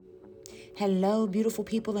Hello, beautiful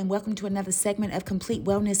people, and welcome to another segment of Complete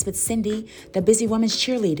Wellness with Cindy, the Busy Woman's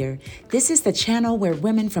Cheerleader. This is the channel where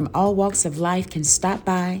women from all walks of life can stop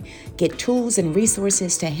by, get tools and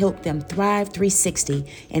resources to help them thrive 360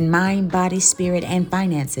 in mind, body, spirit, and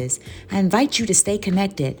finances. I invite you to stay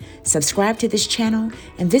connected, subscribe to this channel,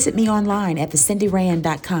 and visit me online at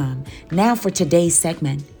thecindyrand.com. Now for today's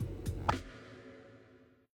segment.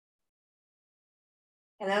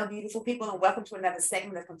 Hello, beautiful people, and welcome to another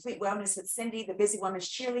segment of Complete Wellness with Cindy, the Busy Woman's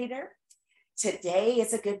Cheerleader. Today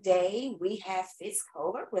is a good day. We have Fitz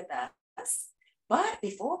Koehler with us. But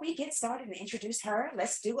before we get started and introduce her,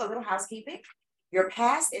 let's do a little housekeeping. Your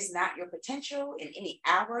past is not your potential. In any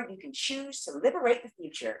hour, you can choose to liberate the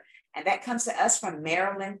future. And that comes to us from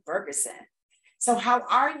Marilyn Ferguson. So how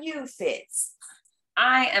are you, Fitz?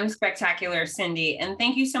 I am spectacular, Cindy. And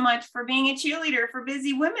thank you so much for being a cheerleader for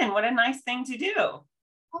busy women. What a nice thing to do.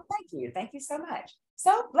 Well, thank you. Thank you so much.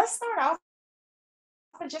 So let's start off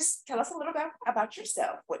and just tell us a little bit about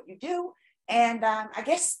yourself, what you do, and I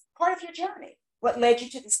guess part of your journey. What led you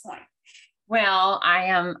to this point? Well, I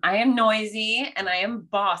am noisy and I am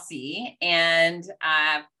bossy, and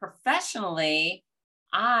professionally,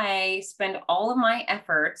 I spend all of my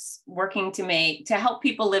efforts working to help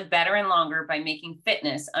people live better and longer by making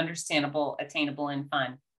fitness understandable, attainable, and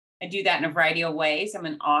fun. I do that in a variety of ways. I'm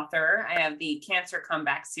an author. I have the Cancer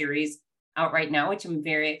Comeback series out right now, which I'm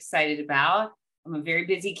very excited about. I'm a very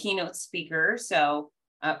busy keynote speaker. So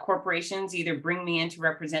corporations either bring me in to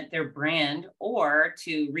represent their brand or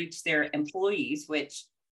to reach their employees, which,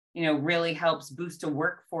 really helps boost a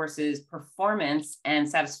workforce's performance and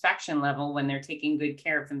satisfaction level when they're taking good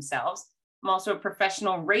care of themselves. I'm also a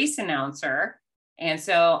professional race announcer. And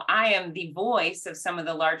so I am the voice of some of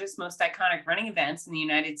the largest, most iconic running events in the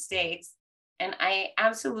United States. And I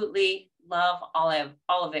absolutely love all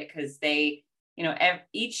of it because they,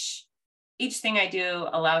 each thing I do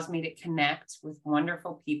allows me to connect with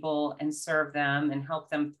wonderful people and serve them and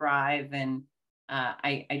help them thrive. And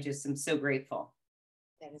I just am so grateful.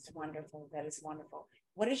 That is wonderful. That is wonderful.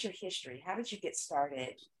 What is your history? How did you get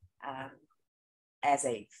started as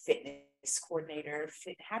a fitness coordinator?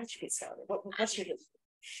 How did you get started? What's your history?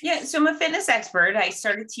 Yeah, so I'm a fitness expert. I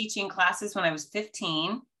started teaching classes when I was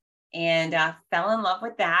 15 and fell in love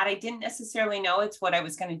with that. I didn't necessarily know it's what I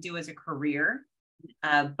was going to do as a career.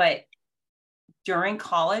 But during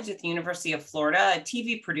college at the University of Florida, a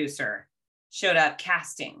TV producer showed up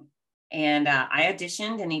casting. And I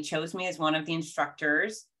auditioned and he chose me as one of the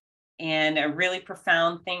instructors. And a really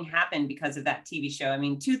profound thing happened because of that TV show. I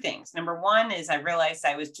mean, two things. Number one is I realized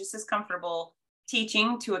I was just as comfortable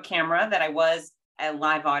teaching to a camera that I was a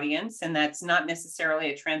live audience. And that's not necessarily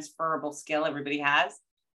a transferable skill everybody has.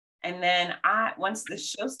 And then once the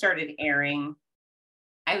show started airing,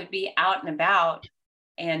 I would be out and about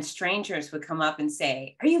and strangers would come up and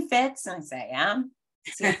say, "Are you Fitz?" And I say, "I am."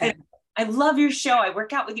 I love your show. I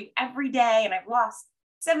work out with you every day and I've lost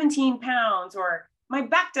 17 pounds, or my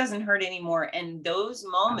back doesn't hurt anymore. And those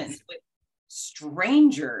moments with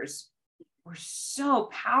strangers were so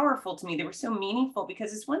powerful to me. They were so meaningful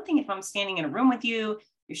because it's one thing if I'm standing in a room with you,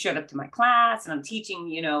 you showed up to my class and I'm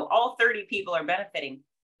teaching, all 30 people are benefiting.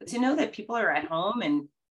 But to know that people are at home and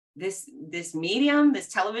this medium, this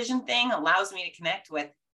television thing allows me to connect with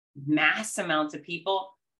mass amounts of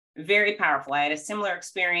people, very powerful. I had a similar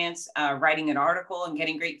experience writing an article and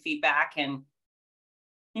getting great feedback. And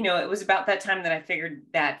it was about that time that I figured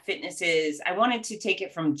that I wanted to take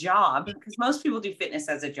it from job, because most people do fitness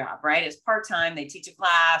as a job, right? It's part-time. They teach a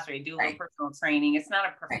class or they do a little personal training. It's not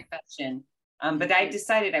a profession. But I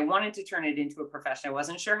decided I wanted to turn it into a profession. I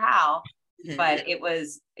wasn't sure how, but it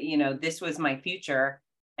was, this was my future.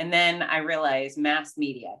 And then I realized mass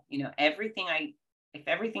media, if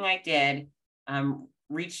everything I did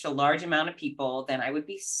reached a large amount of people, then I would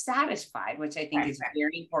be satisfied, which I think is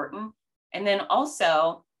very important. And then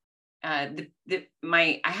also, I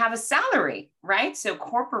have a salary, right? So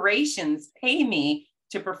corporations pay me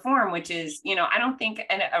to perform, which is, I don't think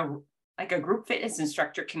a group fitness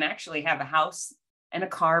instructor can actually have a house and a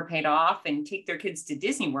car paid off and take their kids to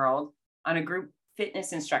Disney World on a group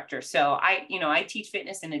fitness instructor. So I teach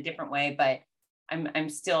fitness in a different way, but I'm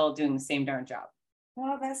still doing the same darn job.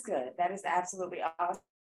 Well, that's good. That is absolutely awesome.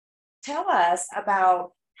 Tell us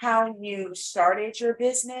about how you started your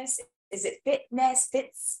business. Is it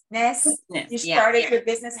Fitzness? You started your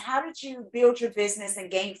business. How did you build your business and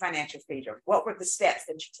gain financial freedom? What were the steps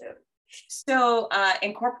that you took? So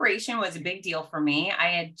incorporation was a big deal for me.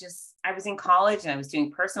 I was in college and I was doing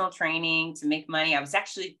personal training to make money. I was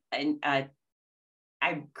actually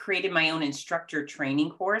I created my own instructor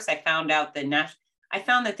training course. I found out I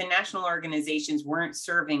found that the national organizations weren't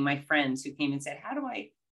serving my friends who came and said, how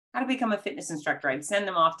to become a fitness instructor? I'd send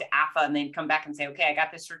them off to AFA and they'd come back and say, okay, I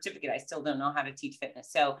got this certificate. I still don't know how to teach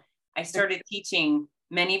fitness. So I started teaching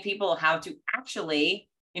many people how to actually,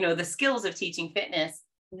 the skills of teaching fitness.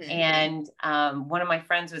 And one of my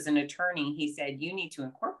friends was an attorney. He said, you need to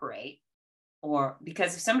incorporate, or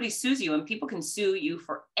because if somebody sues you, and people can sue you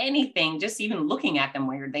for anything, just even looking at them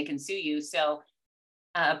weird, they can sue you. So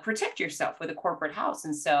protect yourself with a corporate house.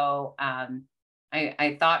 And so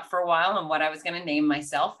I thought for a while on what I was going to name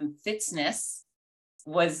myself, and Fitzness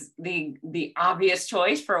was the obvious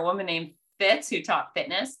choice for a woman named Fitz who taught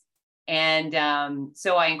fitness. And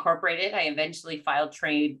so I incorporated. I eventually filed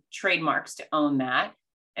trademarks to own that.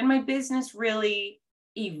 And my business really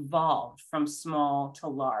evolved from small to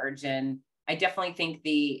large. And I definitely think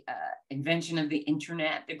the invention of the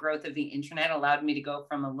internet, the growth of the internet, allowed me to go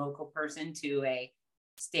from a local person to a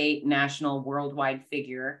state, national, worldwide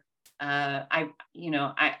figure. The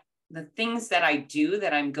things that I do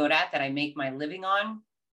that I'm good at, that I make my living on,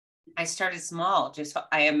 I started small. Just,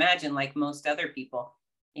 I imagine, like most other people.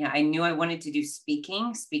 I knew I wanted to do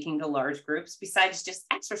speaking to large groups. Besides just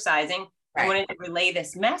exercising, right. I wanted to relay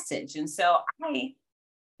this message. And so I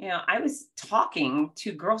was talking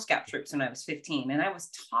to Girl Scout troops when I was 15, and I was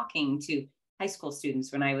talking to high school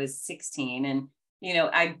students when I was 16. And,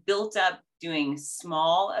 I built up doing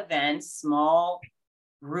small events, small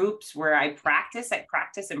groups where I practice. By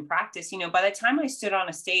the time I stood on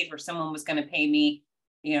a stage where someone was going to pay me,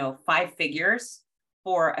 5 figures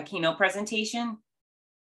for a keynote presentation,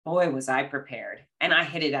 boy, was I prepared. And I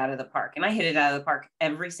hit it out of the park. And I hit it out of the park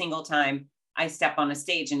every single time I step on a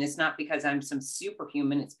stage. And it's not because I'm some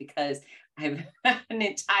superhuman. It's because I've an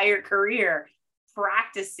entire career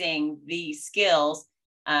practicing these skills.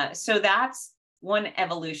 So that's one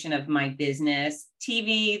evolution of my business.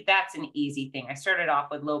 TV, that's an easy thing. I started off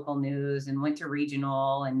with local news and went to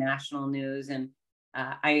regional and national news. And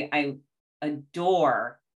I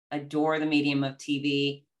adore the medium of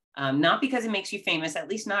TV. Not because it makes you famous, at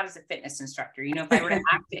least not as a fitness instructor. If I were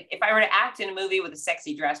to act in a movie with a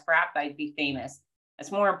sexy dress, perhaps I'd be famous.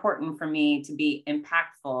 It's more important for me to be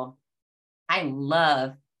impactful. I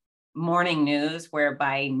love morning news, where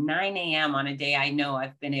by 9 a.m. on a day, I know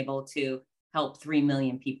I've been able to help 3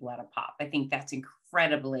 million people at a pop. I think that's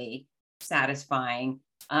incredibly satisfying.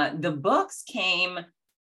 The books came,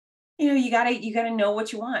 you gotta know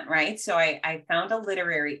what you want, right? So I found a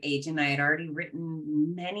literary agent. I had already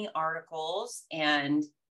written many articles, and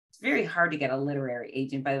it's very hard to get a literary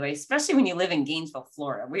agent, by the way, especially when you live in Gainesville,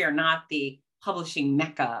 Florida. We are not the publishing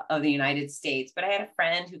mecca of the United States, but I had a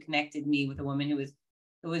friend who connected me with a woman who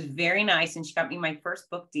was very nice, and she got me my first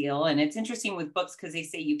book deal. And it's interesting with books, because they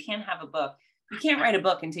say you can't write a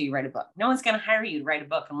book until you write a book. No one's going to hire you to write a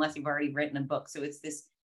book unless you've already written a book. So it's this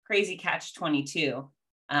crazy catch-22.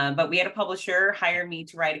 But we had a publisher hire me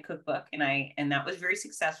to write a cookbook, and that was very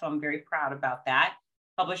successful. I'm very proud about that.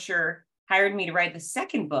 Publisher hired me to write the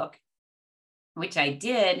second book, which I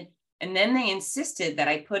did. And then they insisted that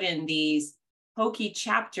I put in these hokey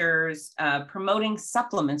chapters promoting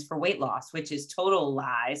supplements for weight loss, which is total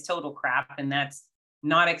lies, total crap. And that's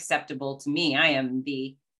not acceptable to me. I am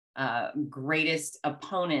the greatest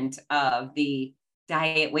opponent of the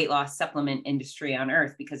diet weight loss supplement industry on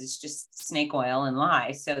earth, because it's just snake oil and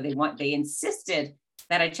lies. So they insisted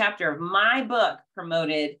that a chapter of my book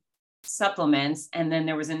promoted supplements. And then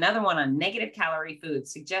there was another one on negative calorie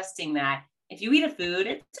foods, suggesting that if you eat a food,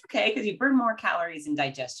 it's okay because you burn more calories in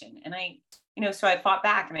digestion. And so I fought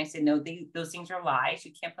back and I said, no, those things are lies.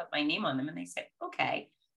 You can't put my name on them. And they said, okay.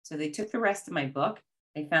 So they took the rest of my book.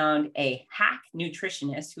 They found a hack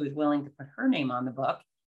nutritionist who was willing to put her name on the book,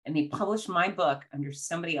 and they published my book under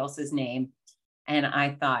somebody else's name. And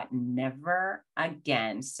I thought, never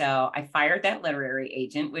again. So I fired that literary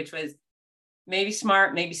agent, which was maybe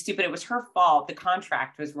smart, maybe stupid. It was her fault. The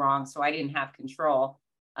contract was wrong, so I didn't have control.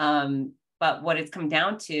 But what it's come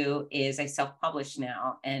down to is I self-publish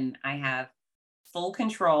now, and I have full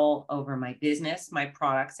control over my business, my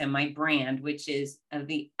products, and my brand, which is of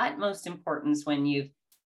the utmost importance when you've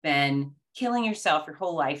been killing yourself your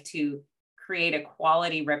whole life to create a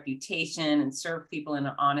quality reputation and serve people in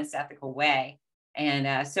an honest, ethical way.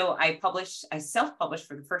 And so I self-published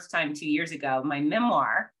for the first time 2 years ago, my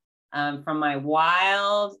memoir from my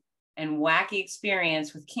wild and wacky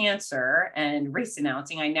experience with cancer and race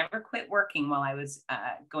announcing. I never quit working while I was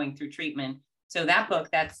going through treatment. So that book,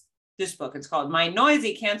 that's this book. It's called My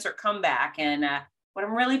Noisy Cancer Comeback. And what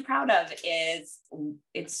I'm really proud of is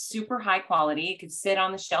it's super high quality. It could sit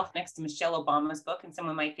on the shelf next to Michelle Obama's book, and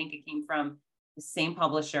someone might think it came from the same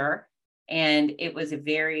publisher. And it was a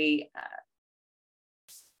very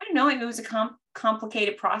I don't know, it was a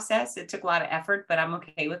complicated process. It took a lot of effort, but I'm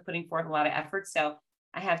okay with putting forth a lot of effort. So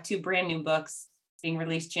I have 2 brand new books being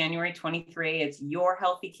released January 23. It's Your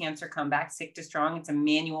Healthy Cancer Comeback, Sick to Strong. It's a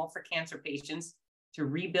manual for cancer patients to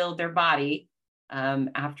rebuild their body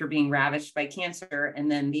after being ravaged by cancer,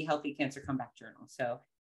 and then the Healthy Cancer Comeback Journal. So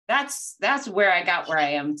that's where I got where I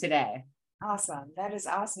am today. Awesome. That is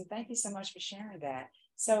awesome. Thank you so much for sharing that.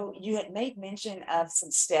 So you had made mention of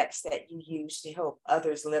some steps that you use to help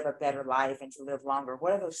others live a better life and to live longer.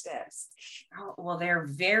 What are those steps? Oh, well, they're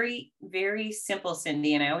very, very simple,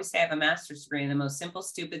 Cindy. And I always say I have a master's degree in the most simple,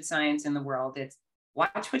 stupid science in the world. It's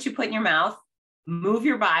watch what you put in your mouth, move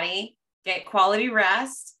your body, get quality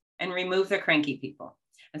rest, and remove the cranky people.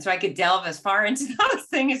 And so I could delve as far into those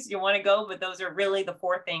things as you want to go, but those are really the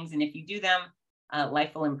 4 things. And if you do them,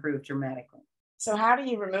 life will improve dramatically. So how do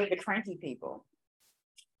you remove the cranky people?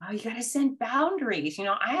 Oh, you got to send boundaries. You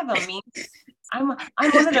know, I have a mean, I'm one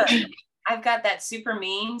of the, I've got that super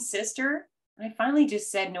mean sister. And I finally just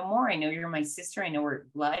said, no more. I know you're my sister. I know we're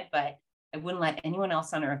blood, but I wouldn't let anyone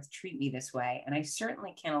else on earth treat me this way. And I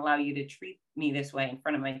certainly can't allow you to treat me this way in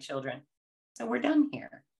front of my children. So we're done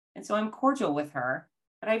here. And so I'm cordial with her,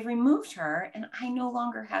 but I've removed her and I no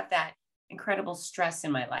longer have that incredible stress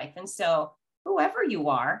in my life. And so whoever you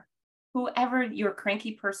are, whoever your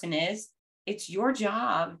cranky person is, it's your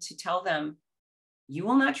job to tell them, you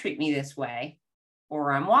will not treat me this way,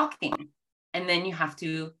 or I'm walking. And then you have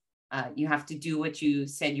to do what you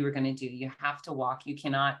said you were going to do. You have to walk. You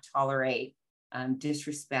cannot tolerate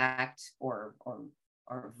disrespect or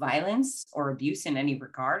violence or abuse in any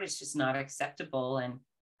regard. It's just not acceptable. And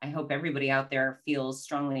I hope everybody out there feels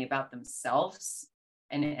strongly about themselves.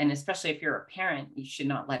 And especially if you're a parent, you should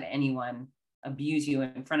not let anyone abuse you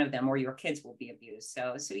in front of them, or your kids will be abused.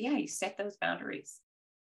 So yeah, you set those boundaries.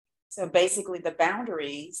 So basically the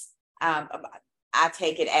boundaries, I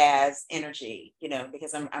take it as energy,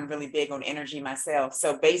 because I'm really big on energy myself.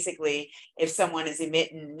 So basically, if someone is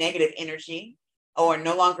emitting negative energy or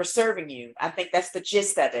no longer serving you, I think that's the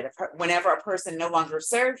gist of it. Whenever a person no longer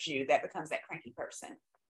serves you, that becomes that cranky person.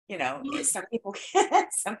 Some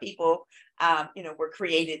people, were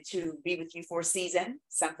created to be with you for a season,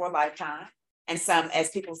 some for a lifetime, and some,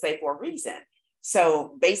 as people say, for a reason.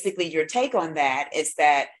 So basically your take on that is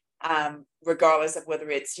that regardless of whether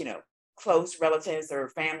it's, close relatives or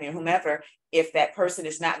family or whomever, if that person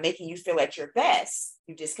is not making you feel at your best,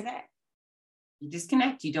 you disconnect. You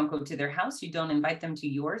disconnect. You don't go to their house. You don't invite them to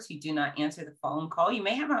yours. You do not answer the phone call. You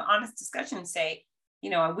may have an honest discussion and say,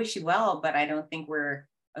 I wish you well, but I don't think we're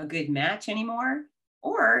a good match anymore.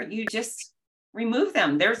 Or you just remove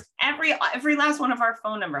them. There's every last one of our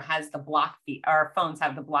phone number has the block feature. Our phones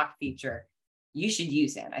have the block feature. You should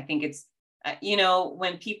use it. I think it's,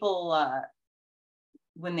 when people,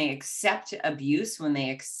 when they accept abuse, when they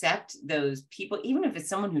accept those people, even if it's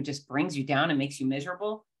someone who just brings you down and makes you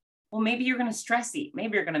miserable, well, maybe you're going to stress eat.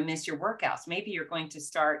 Maybe you're going to miss your workouts. Maybe you're going to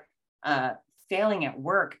start failing at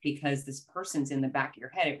work because this person's in the back of your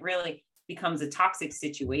head. It really becomes a toxic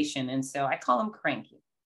situation. And so I call them cranky.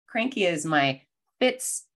 Cranky is my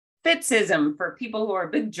Fitzism for people who are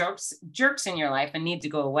big jerks in your life and need to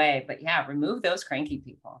go away. But yeah, remove those cranky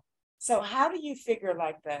people. So how do you figure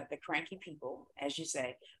like the cranky people, as you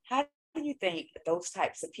say, how do you think those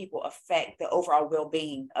types of people affect the overall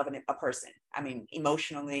well-being of a person? I mean,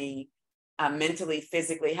 emotionally, mentally,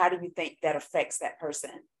 physically, how do you think that affects that person,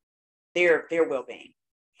 their well-being?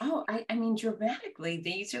 Oh, I mean, dramatically,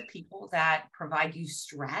 these are people that provide you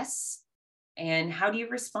stress. And how do you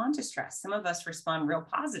respond to stress? Some of us respond real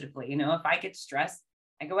positively. If I get stressed,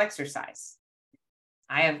 I go exercise.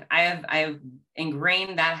 I have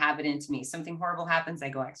ingrained that habit into me. Something horrible happens, I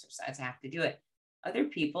go exercise. I have to do it. Other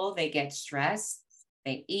people, they get stressed,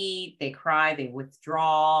 they eat, they cry, they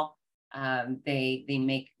withdraw,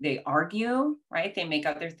 they argue, right? They make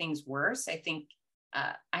other things worse. I think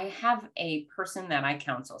I have a person that I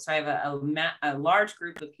counsel. So I have a large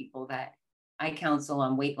group of people that I counsel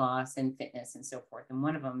on weight loss and fitness and so forth. And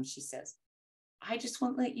one of them, she says, I just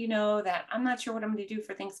want to let you know that I'm not sure what I'm going to do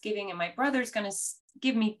for Thanksgiving. And my brother's going to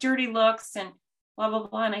give me dirty looks and blah, blah,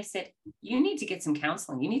 blah. And I said, you need to get some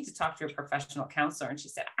counseling. You need to talk to a professional counselor. And she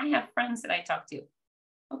said, I have friends that I talk to.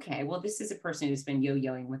 Okay, well, this is a person who's been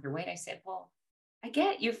yo-yoing with her weight. I said, well, I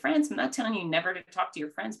get your friends. I'm not telling you never to talk to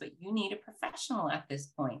your friends, but you need a professional at this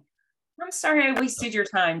point. I'm sorry I wasted your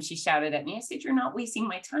time, she shouted at me. I said, you're not wasting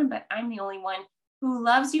my time, but I'm the only one who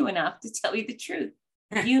loves you enough to tell you the truth.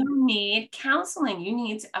 You need counseling. You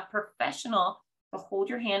need a professional to hold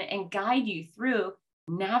your hand and guide you through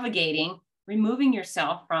navigating, removing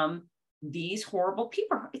yourself from these horrible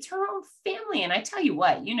people. It's her own family. And I tell you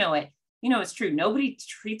what, it, it's true. Nobody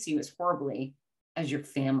treats you as horribly as your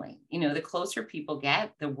family. The closer people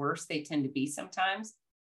get, the worse they tend to be sometimes.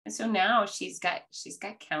 And so now she's got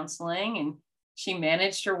counseling, and she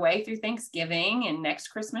managed her way through Thanksgiving, and next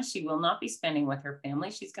Christmas she will not be spending with her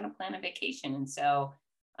family. She's going to plan a vacation. And so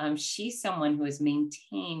she's someone who has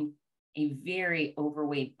maintained a very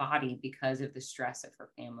overweight body because of the stress of her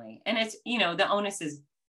family. And it's, the onus is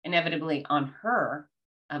inevitably on her,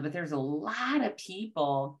 but there's a lot of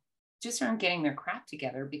people just aren't getting their crap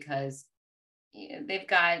together because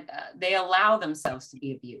they allow themselves to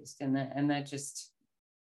be abused, and that just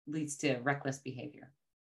leads to reckless behavior.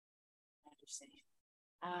 I understand.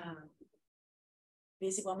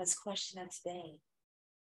 Busy Woman's question of today.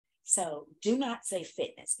 So do not say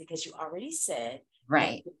fitness, because you already said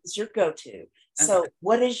right is your go-to. So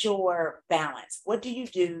what is your balance? What do you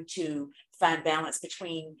do to find balance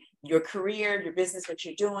between your career, your business, what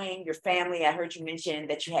you're doing, your family? I heard you mention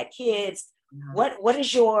that you had kids. What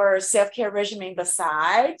is your self-care regimen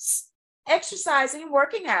besides exercising and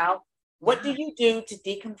working out? What do you do to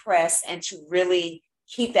decompress and to really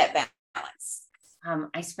keep that balance?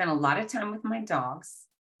 I spend a lot of time with my dogs.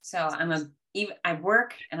 So I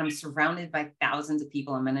work and I'm surrounded by thousands of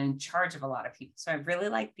people. I'm in charge of a lot of people. So I really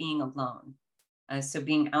like being alone. So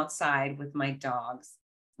being outside with my dogs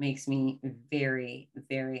makes me very,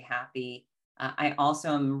 very happy. I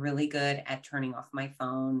also am really good at turning off my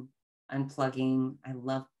phone, unplugging. I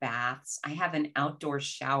love baths. I have an outdoor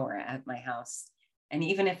shower at my house. And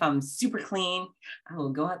even if I'm super clean, I will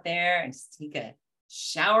go out there and just take a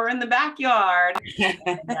shower in the backyard. And,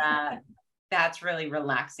 that's really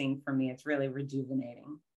relaxing for me. It's really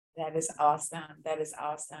rejuvenating. That is awesome. That is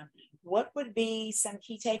awesome. What would be some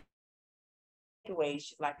key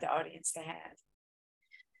takeaways you'd like the audience to have?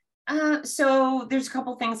 So there's a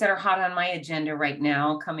couple things that are hot on my agenda right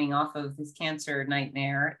now, coming off of this cancer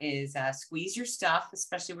nightmare, is squeeze your stuff,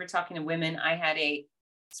 especially we're talking to women. I had a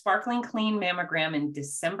sparkling clean mammogram in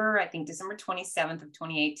December 27th of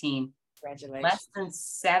 2018. Congratulations.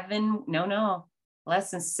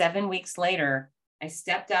 Less than 7 weeks later, I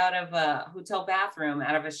stepped out of a hotel bathroom,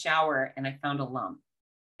 out of a shower, and I found a lump.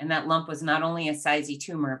 And that lump was not only a sizey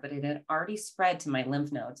tumor, but it had already spread to my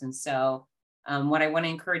lymph nodes. And so what I want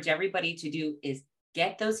to encourage everybody to do is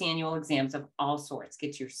get those annual exams of all sorts.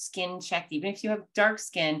 Get your skin checked. Even if you have dark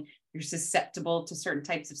skin, you're susceptible to certain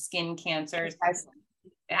types of skin cancers.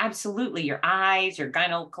 Absolutely. Your eyes, your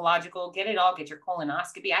gynecological, get it all. Get your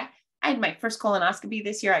colonoscopy. I had my first colonoscopy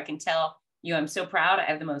this year. I can tell you, I'm so proud. I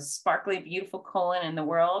have the most sparkly, beautiful colon in the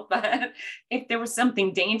world. But if there was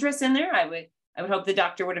something dangerous in there, I would hope the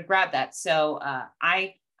doctor would have grabbed that. So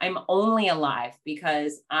I'm only alive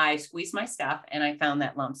because I squeezed my stuff and I found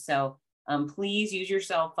that lump. So please use your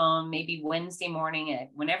cell phone, maybe Wednesday morning,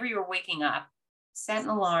 whenever you're waking up, set an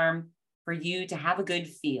alarm for you to have a good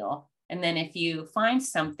feel. And then if you find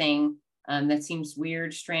something that seems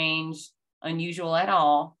weird, strange, unusual at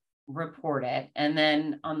all, report it. And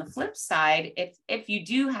then on the flip side, if you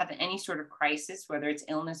do have any sort of crisis, whether it's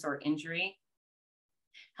illness or injury,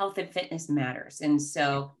 health and fitness matters. And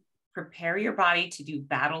so prepare your body to do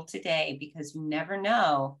battle today, because you never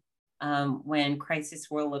know when crisis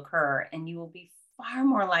will occur, and you will be far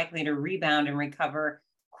more likely to rebound and recover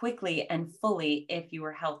quickly and fully if you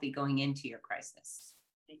were healthy going into your crisis.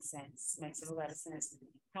 Makes sense. Makes a lot of sense.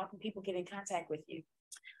 How can people get in contact with you?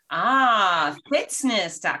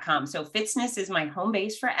 Fitzness.com. So Fitzness is my home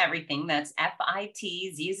base for everything. That's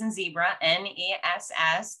FITZ as in zebra,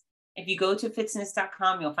 NESS. If you go to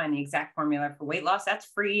fitzness.com, you'll find the exact formula for weight loss. That's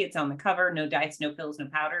free. It's on the cover. No diets, no pills, no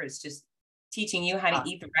powder. It's just teaching you how to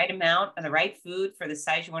eat the right amount of the right food for the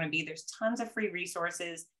size you want to be. There's tons of free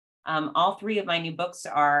resources. All three of my new books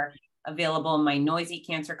are available. My Noisy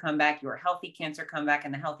Cancer Comeback, Your Healthy Cancer Comeback,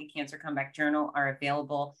 and the Healthy Cancer Comeback Journal are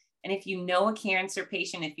available. And if you know a cancer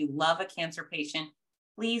patient, if you love a cancer patient,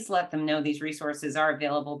 please let them know these resources are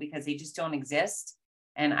available, because they just don't exist.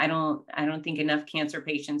 And I don't think enough cancer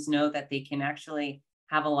patients know that they can actually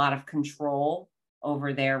have a lot of control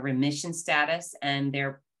over their remission status, and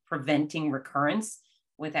they're preventing recurrence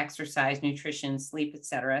with exercise, nutrition, sleep,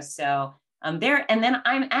 etc. So there, and then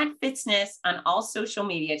I'm at Fitzness on all social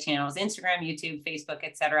media channels, Instagram, YouTube, Facebook,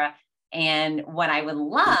 etc. And what I would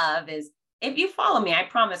love is if you follow me, I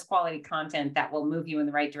promise quality content that will move you in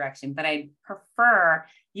the right direction. But I prefer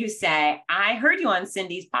you say, I heard you on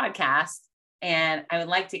Cindy's podcast, and I would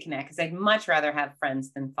like to connect, because I'd much rather have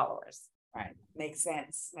friends than followers. Right. Makes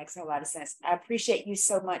sense. Makes a lot of sense. I appreciate you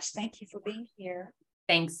so much. Thank you for being here.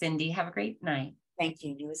 Thanks, Cindy. Have a great night. Thank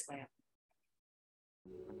you. You as well.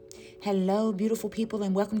 Hello, beautiful people,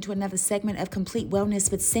 and welcome to another segment of Complete Wellness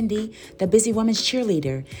with Cindy, the Busy Woman's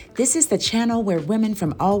Cheerleader. This is the channel where women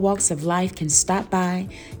from all walks of life can stop by,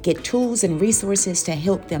 get tools and resources to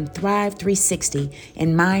help them thrive 360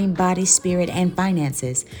 in mind, body, spirit, and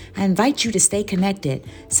finances. I invite you to stay connected,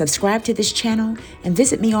 subscribe to this channel, and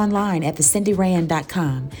visit me online at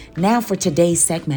thecindyrand.com. Now for today's segment.